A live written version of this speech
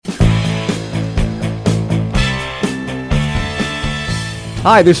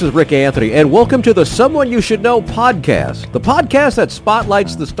Hi, this is Rick Anthony, and welcome to the Someone You Should Know podcast, the podcast that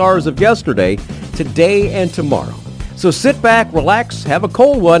spotlights the stars of yesterday, today, and tomorrow. So sit back, relax, have a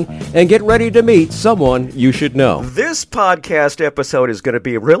cold one, and get ready to meet someone you should know. This podcast episode is going to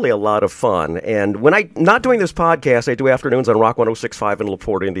be really a lot of fun. And when I'm not doing this podcast, I do afternoons on Rock 106.5 in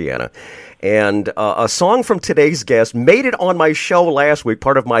LaPorte, Indiana. And a song from today's guest made it on my show last week,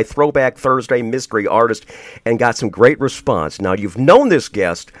 part of my Throwback Thursday Mystery Artist, and got some great response. Now, you've known this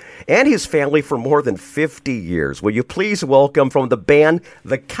guest and his family for more than 50 years. Will you please welcome from the band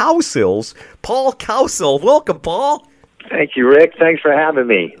The Cowsills, Paul Cowsill. Welcome, Paul. Thank you, Rick. Thanks for having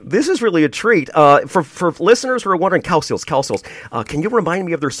me. This is really a treat. For listeners who are wondering, Cowsills, can you remind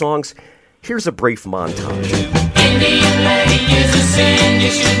me of their songs? Here's a brief montage. Indian lady is a sin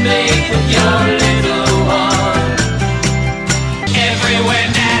you should make with your little one. Everywhere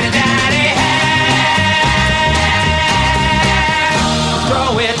daddy, daddy has.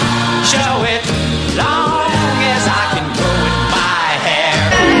 Throw it, show it, long as I can grow it my hair.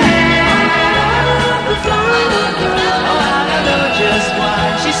 Oh, I don't know just why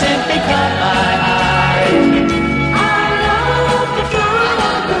she simply caught my eye. I love the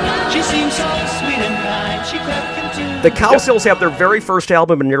flower. She seems so sweet and kind. She crept into The Cowsills have their very first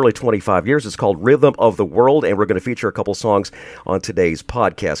album in nearly 25 years. It's called Rhythm of the World, and we're going to feature a couple songs on today's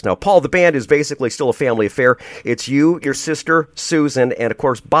podcast. Now, Paul, the band is basically still a family affair. It's you, your sister, Susan, and, of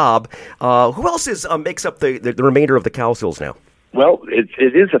course, Bob. Who else makes up the remainder of the Cowsills now? Well, it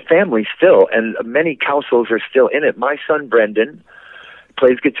is a family still, and many Cowsills are still in it. My son, Brendan,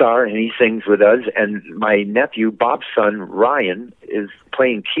 plays guitar, and he sings with us, and my nephew, Bob's son, Ryan, is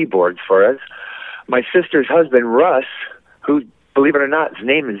playing keyboards for us. My sister's husband, Russ, who, believe it or not, his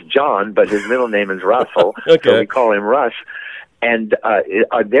name is John, but his middle name is Russell, Okay. So we call him Russ. And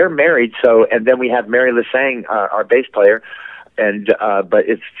they're married, and then we have Mary Lasang, our bass player, but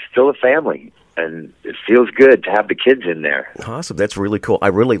it's still a family. And it feels good to have the kids in there. Awesome. That's really cool. I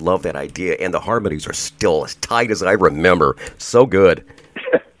really love that idea, and the harmonies are still as tight as I remember. So good.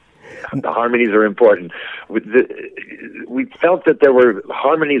 The harmonies are important. We felt that there were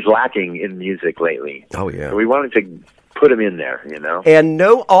harmonies lacking in music lately. Oh, yeah. So we wanted to put them in there, you know. And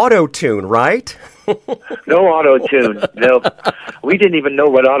no auto-tune, right? No auto-tune. No. We didn't even know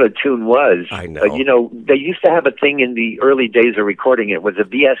what auto-tune was. I know. They used to have a thing in the early days of recording. It was a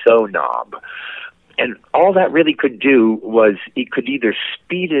VSO knob. And all that really could do was it could either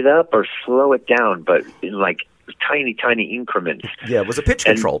speed it up or slow it down, but in like tiny, tiny increments. Yeah, it was a pitch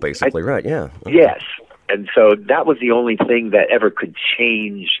control, basically, right? Yeah. Yes. And so that was the only thing that ever could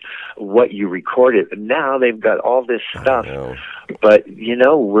change what you recorded. And now they've got all this stuff. But,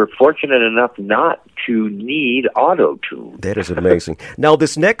 we're fortunate enough not to need auto-tune. That is amazing. Now,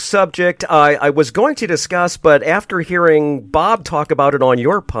 this next subject I was going to discuss, but after hearing Bob talk about it on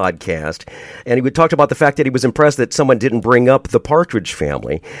your podcast, and he talked about the fact that he was impressed that someone didn't bring up the Partridge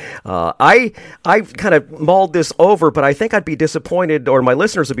Family, I kind of mulled this over, but I think I'd be disappointed, or my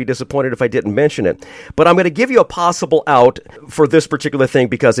listeners would be disappointed if I didn't mention it. But I'm going to give you a possible out for this particular thing,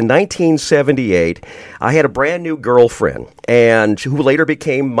 because in 1978, I had a brand new girlfriend, and who later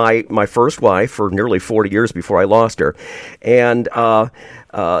became my first wife for nearly 40 years before I lost her. And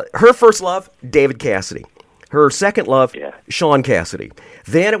her first love, David Cassidy. Her second love, Sean Cassidy.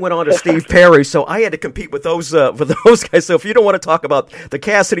 Then it went on to Steve Perry, so I had to compete with those guys. So if you don't want to talk about the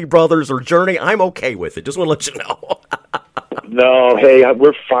Cassidy brothers or Journey, I'm okay with it. Just want to let you know. No, hey,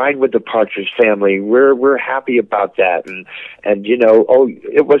 we're fine with the Partridge Family. We're happy about that, and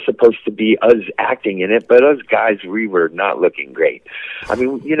it was supposed to be us acting in it, but us guys, we were not looking great. I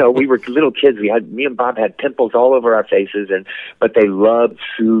mean, we were little kids. Me and Bob had pimples all over our faces, but they loved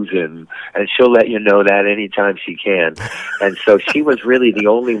Susan, and she'll let you know that anytime she can. And so she was really the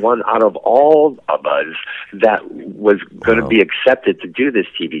only one out of all of us that was going to be accepted to do this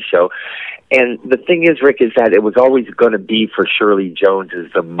TV show. And the thing is, Rick, is that it was always going to be for Shirley Jones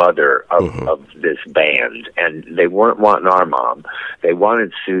as the mother of this band. And they weren't wanting our mom. They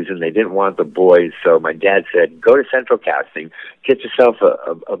wanted Susan. They didn't want the boys. So my dad said, go to Central Casting, get yourself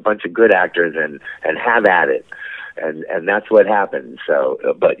a bunch of good actors and have at it. And that's what happened. So,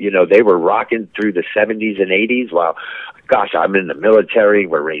 but, they were rocking through the 70s and 80s while, gosh, I'm in the military.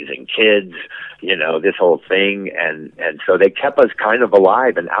 We're raising kids. This whole thing. And so they kept us kind of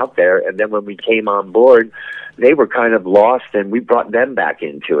alive and out there. And then when we came on board, they were kind of lost, and we brought them back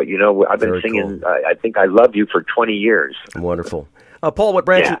into it. I've been Very singing, cool. I Think I Love You for 20 years. Wonderful. Paul, what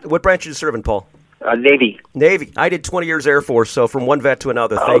branch did you serve in, Paul? Navy. Navy. I did 20 years Air Force, so from one vet to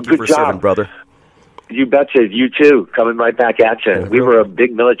another. Thank you good for job. serving, brother. You betcha. You too. Coming right back at you. We were a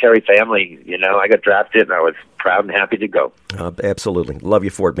big military family. You know, I got drafted, and I was proud and happy to go. Absolutely. Love you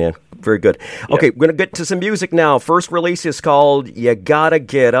for it, man. Very good. Okay, we're going to get to some music now. First release is called You Gotta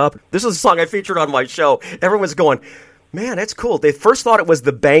Get Up. This is a song I featured on my show. Everyone's going, man, that's cool. They first thought it was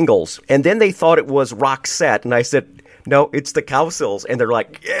the Bangles, and then they thought it was Roxette. And I said, no, it's the Cowsills. And they're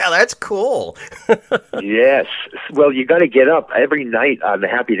like, yeah, that's cool. Yes. Well, You Gotta Get Up every night on the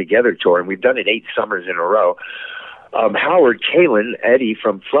Happy Together tour, and we've done it 8 summers in a row. Howard Kalin, Eddie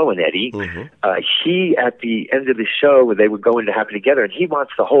from Flo and Eddie, he, at the end of the show, they would go into Happy Together, and he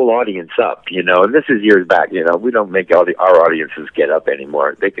wants the whole audience up, you know, and this is years back, you know, we don't make our audiences get up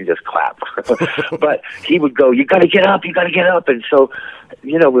anymore. They can just clap. But he would go, you gotta get up, you gotta get up. And so,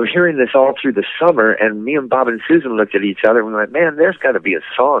 you know, we were hearing this all through the summer, and me and Bob and Susan looked at each other, and we went, man, there's got to be a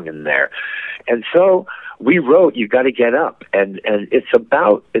song in there. And so we wrote You Gotta Get Up, and it's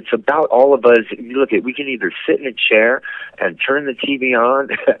about all of us. You look at, we can either sit in a chair and turn the TV on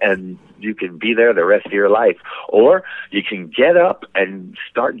and you can be there the rest of your life, or you can get up and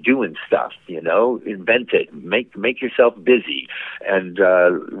start doing stuff, you know, invent it, make yourself busy. And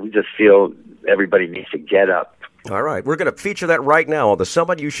we just feel everybody needs to get up. All right, we're going to feature that right now on the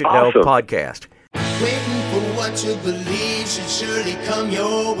Someone You Should Know podcast. Waiting for what you believe should surely come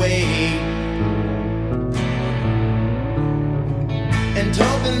your way, and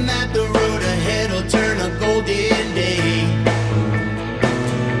hoping that the road ahead will turn a golden day.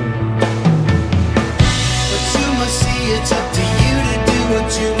 But you must see it's up to you to do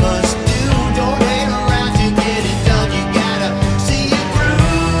what you must do. Don't wait around to get it done. You gotta see it through.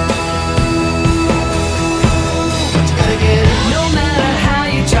 But you gotta get up. No matter how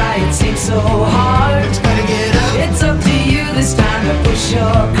you try, it seems so hard. But you gotta get up. It's up to you this time to push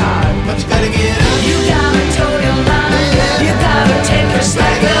your card. But you gotta get up. You gotta toe your line. You gotta take your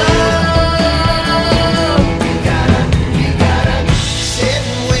slack up. You gotta sit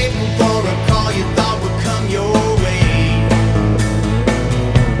and waiting for a call you thought would come your way.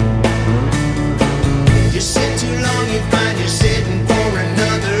 You sit too long, you find you're sitting for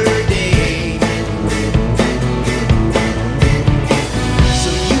another day. So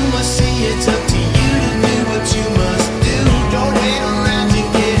you must see it's up to you to do what you must do. Don't wait around to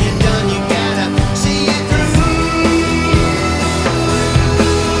get it done. You gotta see it through.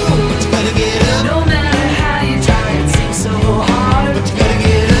 But you gotta get up. No matter how you try, it seems so hard. But you gotta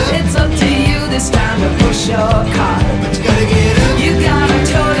get up. It's up to you this time to push your card. But you gotta get up. You gotta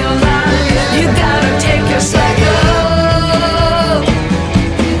toe your line. You gotta take your slack up.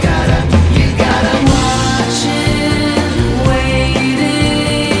 You gotta watching, waiting.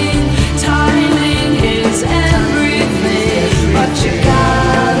 Timing is everything, but you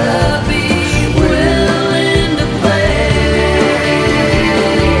gotta be willing to play.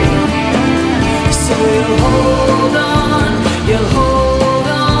 So you hold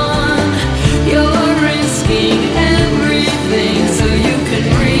on, you're risking everything so you can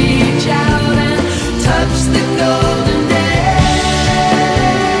reach out and touch the golden day.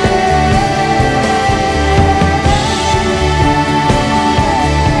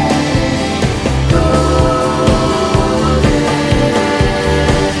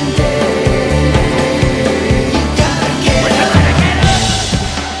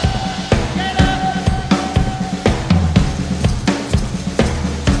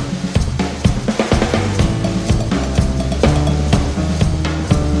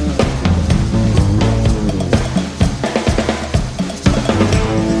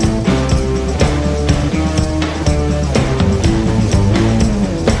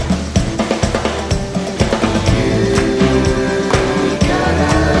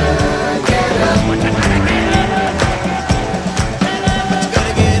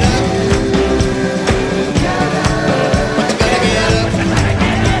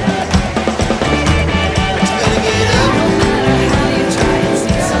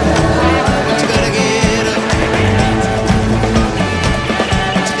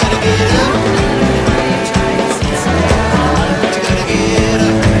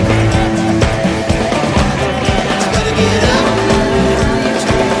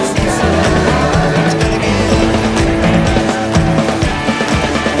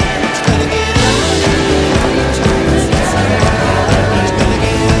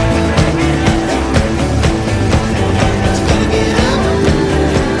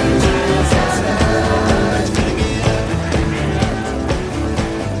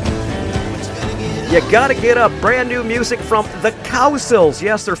 Gotta Get Up, brand new music from the Cowsills.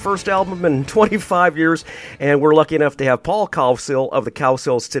 Yes, their first album in 25 years, and we're lucky enough to have Paul Cowsill of the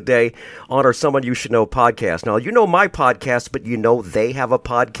Cowsills today on our Someone You Should Know podcast. Now, you know my podcast, but you know they have a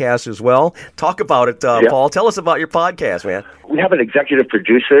podcast as well. Talk about it, Paul. Tell us about your podcast, man. We have an executive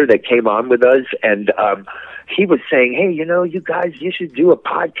producer that came on with us, and he was saying, hey, you know, you guys, you should do a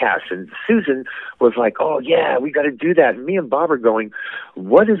podcast. And Susan was like, oh, yeah, we got to do that. And me and Bob are going,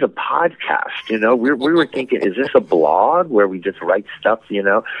 what is a podcast? You know, we were thinking, is this a blog where we just write stuff, you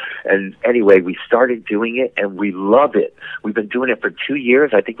know? And anyway, we started doing it, and we love it. We've been doing it for 2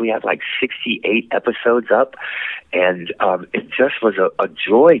 years. I think we have like 68 episodes up. And it just was a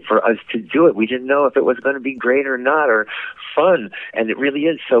joy for us to do it. We didn't know if it was going to be great or not, or fun, and it really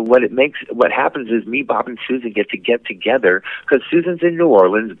is. So what happens is me, Bob, and Susan get together, because Susan's in New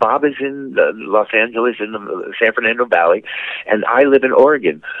Orleans, Bob is in Los Angeles, in the San Fernando Valley, and I live in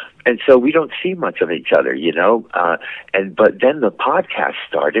Oregon. And so we don't see much of each other, you know. But then the podcast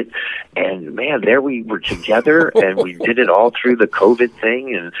started, and man, there we were together, and we did it all through the COVID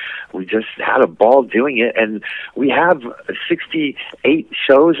thing, and we just had a ball doing it. And we have 68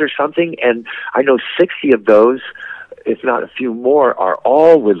 shows or something, and I know 60 of those, if not a few more, are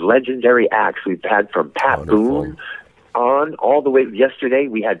all with legendary acts. We've had from Pat Boone on all the way. Yesterday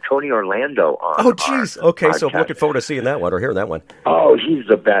we had Tony Orlando on. Oh, geez. Okay, podcast. so I'm looking forward to seeing that one or hearing that one. Oh, he's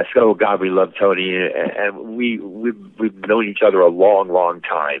the best. Oh God, we love Tony, and we've known each other a long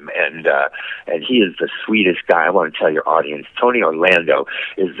time, and he is the sweetest guy. I want to tell your audience, Tony Orlando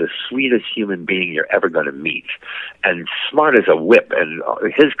is the sweetest human being you're ever going to meet, and smart as a whip, and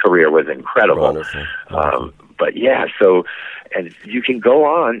his career was incredible. Wonderful. But yeah, so, and you can go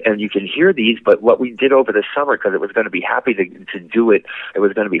on and you can hear these, but what we did over the summer, because it was going to be happy to do it, it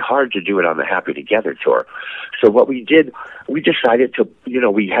was going to be hard to do it on the Happy Together tour. So what we did, we decided to, you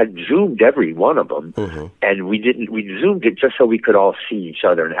know, we had Zoomed every one of them, and we Zoomed it just so we could all see each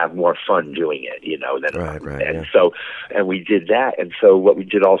other and have more fun doing it, you know. And we did that, and so what we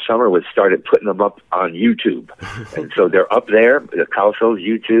did all summer was started putting them up on YouTube. And so they're up there, the Cowsills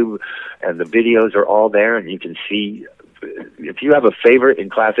YouTube, and the videos are all there, and you can see. If you have a favorite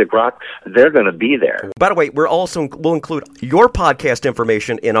in classic rock, they're going to be there. By the way, we'll include your podcast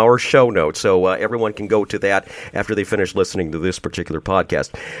information in our show notes, so everyone can go to that after they finish listening to this particular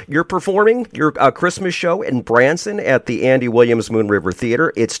podcast. You're performing your Christmas show in Branson at the Andy Williams Moon River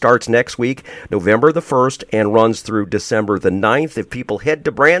Theater. It starts next week, November the 1st, and runs through December the 9th. If people head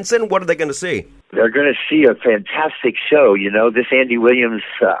to Branson, what are they going to see? They're going to see a fantastic show. You know, this Andy Williams,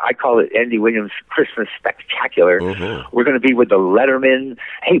 I call it Andy Williams Christmas Spectacular. We're going to be with the Letterman.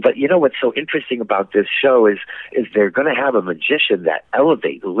 Hey, but you know what's so interesting about this show is they're going to have a magician that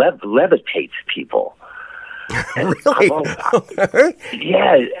levitates people. Really?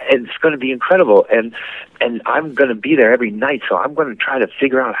 Yeah, and it's going to be incredible. And I'm going to be there every night, so I'm going to try to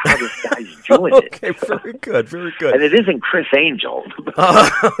figure out how this guy's doing it. Okay, very good, very good. And it isn't Chris Angel.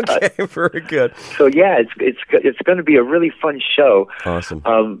 Okay, very good. So yeah, it's going to be a really fun show.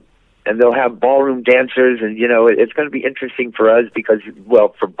 Awesome. And they'll have ballroom dancers, and, you know, it's going to be interesting for us because,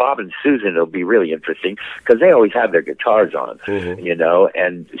 well, for Bob and Susan, it'll be really interesting because they always have their guitars on, you know,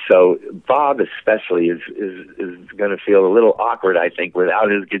 and so Bob especially is going to feel a little awkward, I think,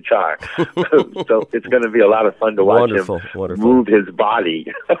 without his guitar. So it's going to be a lot of fun to watch him move his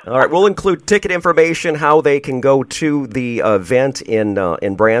body. All right, we'll include ticket information, how they can go to the event in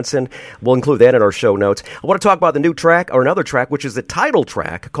Branson. We'll include that in our show notes. I want to talk about the new track, or another track, which is the title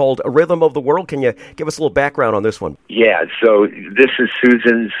track called Rhythm of the World. Can you give us a little background on this one? Yeah, so this is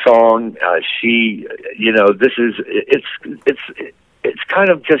Susan's song. She, you know, this is, it's kind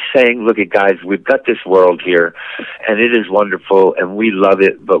of just saying, look, guys, we've got this world here, and it is wonderful, and we love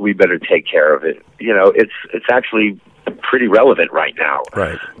it, but we better take care of it. You know, it's actually pretty relevant right now.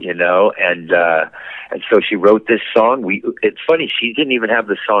 Right. You know, and so she wrote this song. It's funny, she didn't even have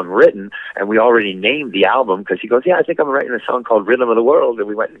the song written, and we already named the album because she goes, yeah, I think I'm writing a song called Rhythm of the World. And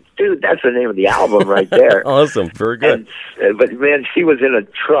we went, dude, that's the name of the album right there. Awesome. Very good. But man, she was in a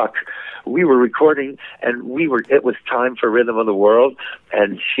truck. We were recording, and it was time for Rhythm of the World,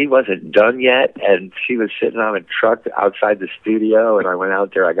 and she wasn't done yet, and she was sitting on a truck outside the studio, and I went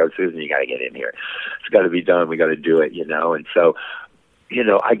out there. I go, Susan, you got to get in here. It's got to be done. We got to do it, you know. And so, you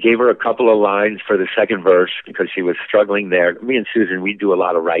know, I gave her a couple of lines for the second verse because she was struggling there. Me and Susan, we do a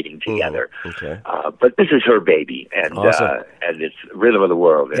lot of writing together. Okay. But this is her baby, and awesome. And it's Rhythm of the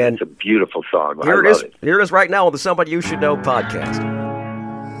World, and it's a beautiful song. Here it is. Here it is right now on the Somebody You Should Know podcast.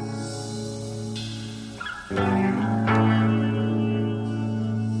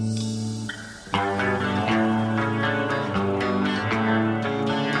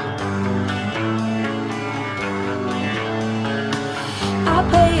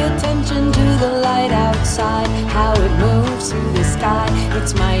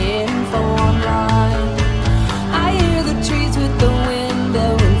 it's my info online. I hear the trees with the wind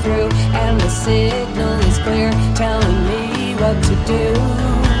blowing through, and the signal is clear, telling me what to do.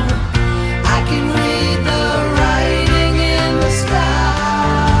 I can read the writing in the sky.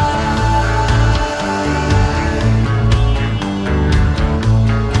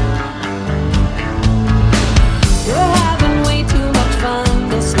 We're having way too much fun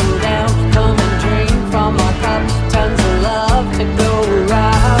to slow down. Come and drink from our cup, tons of love to go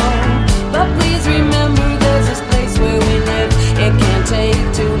around. But please remember there's this place where we live. It can't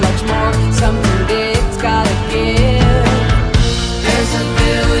take too much more. Something big's gotta give. There's a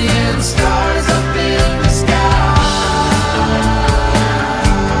billion stars up in the sky,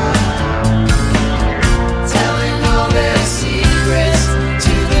 telling all their secrets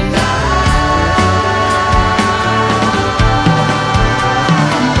to the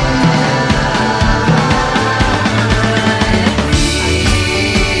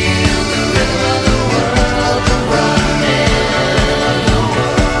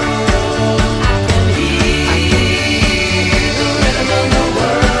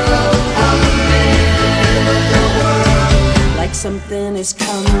like something is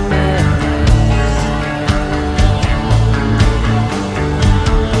coming.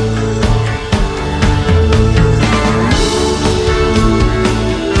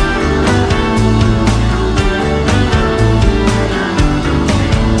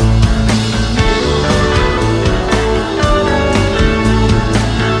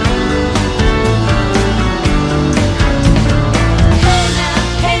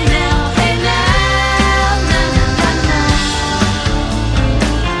 Hey now, na na na na.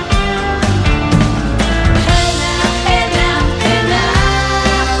 Hey now,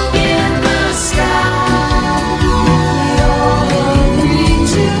 in the sky, you're free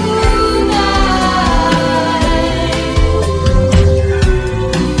tonight.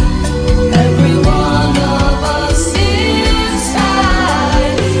 Every one of us inside,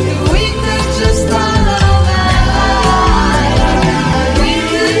 if we could just follow that, we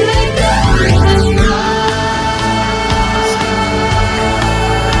could make everything right.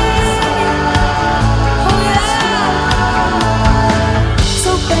 Oh yeah.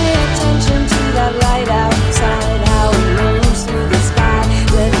 So pay attention to that light outside, how it moves through the sky.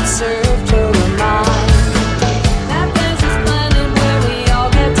 Let it serve to remind that there's this planet where we all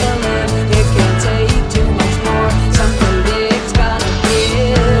get to live. It can't take too much more. Something big's gotta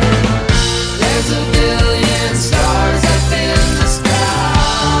give. There's a billion stars up in the sky,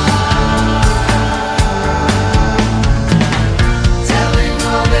 telling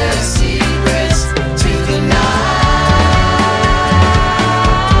all their secrets to the night.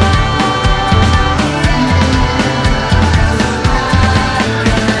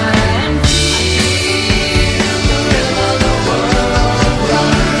 Feel the rhythm of the world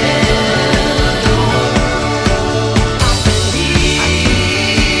running. Feel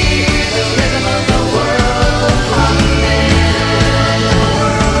the rhythm of the world humming.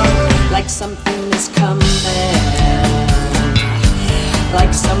 Like something is coming.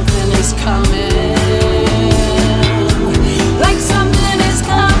 Like something is coming. Like something is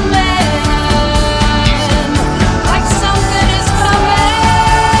coming. Like something is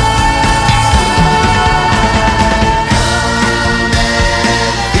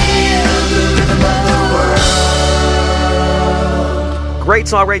Great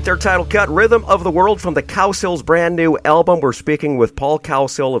song right there, title cut, Rhythm of the World from the Cowsills' brand new album. We're speaking with Paul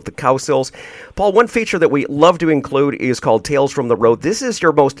Cowsill of the Cowsills. Paul, one feature that we love to include is called Tales from the Road. This is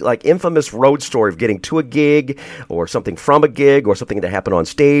your most infamous road story of getting to a gig or something from a gig or something that happened on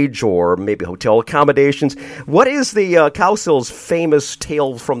stage or maybe hotel accommodations. What is the Cowsills' famous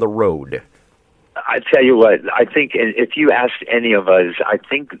tale from the road? I tell you what, I think if you asked any of us, I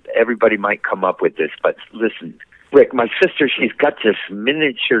think everybody might come up with this. But listen, Rick, my sister, she's got this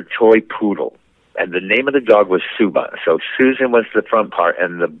miniature toy poodle, and the name of the dog was Suba. So Susan was the front part,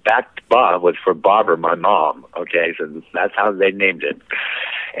 and the back Ba was for Barbara, my mom. Okay, so that's how they named it.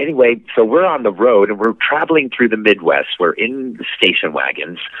 Anyway, so we're on the road, and we're traveling through the Midwest. We're in the station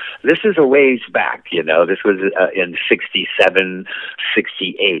wagons. This is a ways back, you know. This was in 67,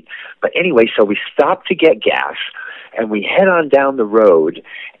 68. But anyway, so we stop to get gas, and we head on down the road,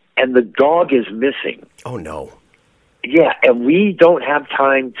 and the dog is missing. Oh, no. Yeah, and we don't have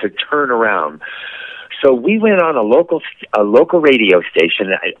time to turn around. So we went on a local radio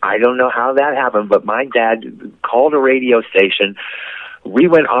station. I don't know how that happened, but my dad called a radio station, we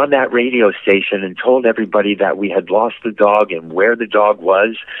went on that radio station and told everybody that we had lost the dog and where the dog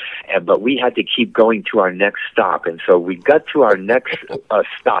was, but we had to keep going to our next stop. And so we got to our next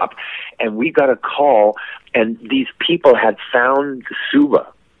stop, and we got a call, and these people had found Suba.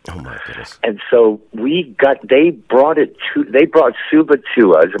 Oh my goodness! And so they brought Suba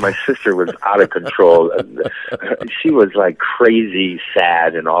to us, and my sister was out of control. She was like crazy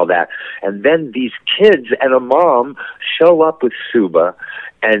sad and all that. And then these kids and a mom show up with Suba,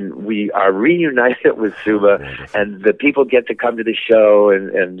 and we are reunited with Suba, and the people get to come to the show,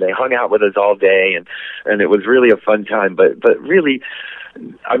 and they hung out with us all day, and it was really a fun time. But really,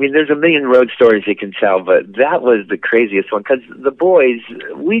 I mean, there's a million road stories you can tell, but that was the craziest one, because the boys,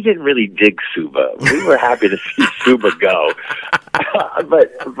 we didn't really dig Suba. We were happy to see Suba go.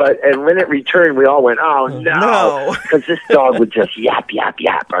 And when it returned, we all went, oh no, because this dog would just yap, yap,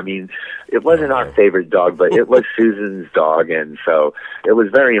 yap. I mean, it wasn't our favorite dog, but it was Susan's dog, and so it was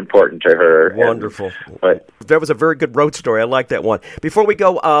very important to her. Wonderful. But that was a very good road story. I like that one. Before we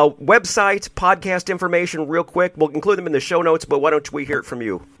go, website, podcast information real quick. We'll include them in the show notes, but why don't we hear it from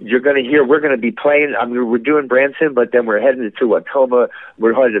you? You're going to hear, we're going to be playing, I mean, we're doing Branson, but then we're heading to Watoma.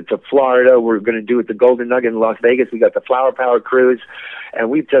 We're headed to Florida. We're going to do it at the Golden Nugget in Las Vegas. We got the Flower Power Cruise. And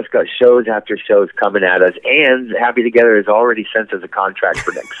we've just got shows after shows coming at us. And Happy Together has already sent us a contract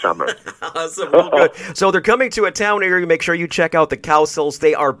for next summer. Awesome. Real good. So they're coming to a town area. Make sure you check out the Cowsills.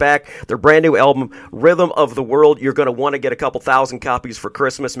 They are back. Their brand new album, Rhythm of the World. You're going to want to get a couple thousand copies for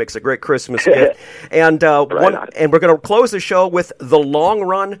Christmas. Makes a great Christmas gift. And and we're going to close the show with The Long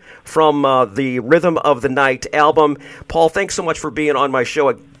Run from the Rhythm of the Night album. Paul, thanks so much for being on my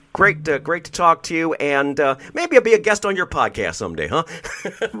show. Great to talk to you, and maybe I'll be a guest on your podcast someday, huh?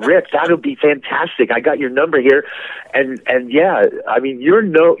 Rick, that would be fantastic. I got your number here, and yeah, I mean,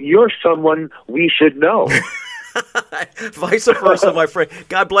 you're someone we should know. Vice versa, my friend.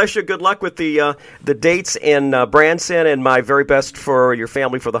 God bless you. Good luck with the dates in Branson, and my very best for your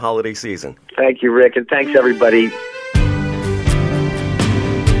family for the holiday season. Thank you, Rick, and thanks everybody.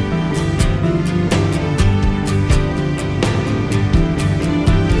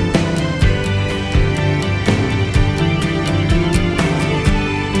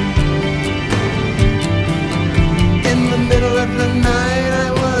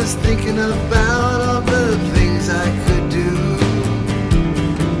 Thinking about all the things I could do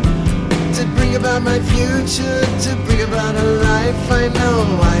to bring about my future, to bring about a life I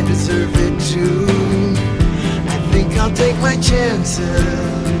know I deserve it too. I think I'll take my chances.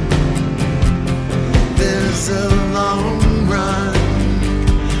 There's a long run.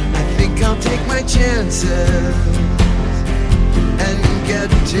 I think I'll take my chances and get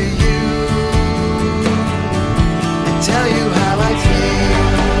to you and tell you how I feel.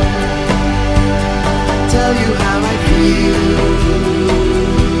 Tell you how I feel.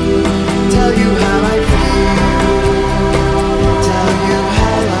 Tell you how I feel. Tell you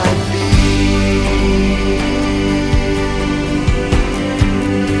how I feel.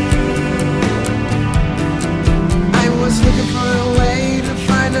 I was looking for a way to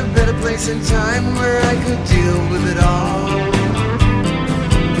find a better place in time where I could deal with it all.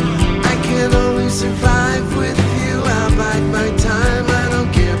 I can only survive with you. I'll bide my time. I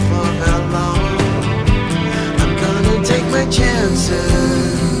don't care for how long. Take my chances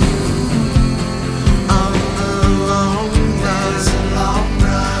on the long run.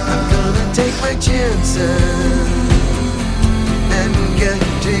 I'm gonna take my chances and get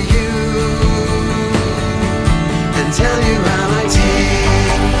to you and tell you how I feel.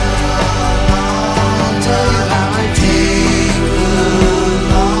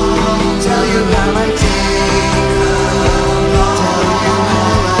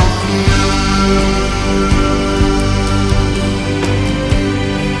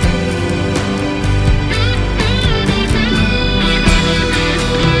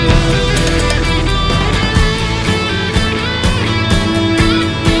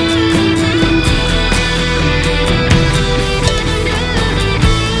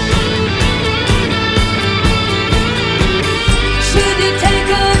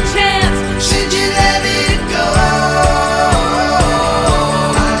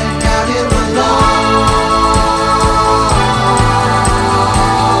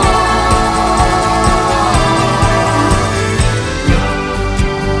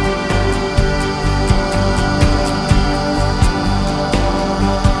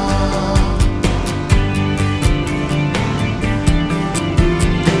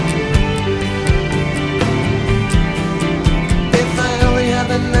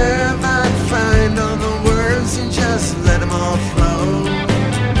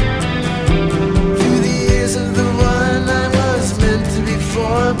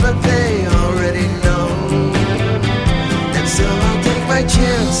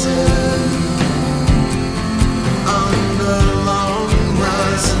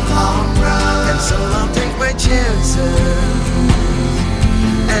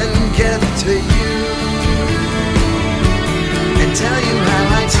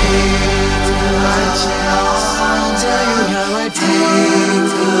 tell you how I feel.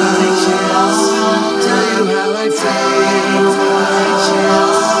 Tell you how I feel.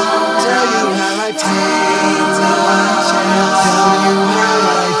 Tell you how I feel. Tell you how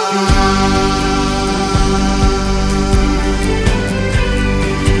I feel.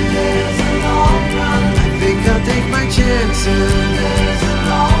 I think I'll take my chances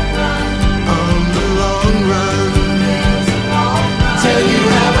on the long run. Tell you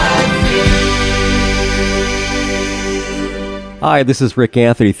how I feel. Hi, this is Rick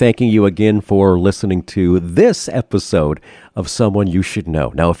Anthony, thanking you again for listening to this episode of Someone You Should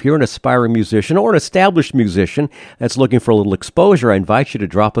Know. Now, if you're an aspiring musician or an established musician that's looking for a little exposure, I invite you to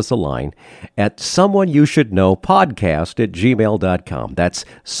drop us a line at someoneyoushouldknowpodcast@gmail.com. That's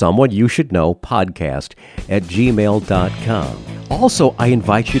someoneyoushouldknowpodcast@gmail.com. Also, I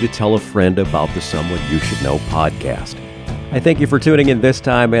invite you to tell a friend about the Someone You Should Know podcast. I thank you for tuning in this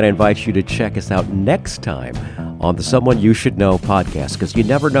time, and I invite you to check us out next time on the Someone You Should Know podcast, because you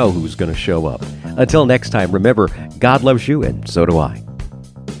never know who's going to show up. Until next time, remember, God loves you, and so do I.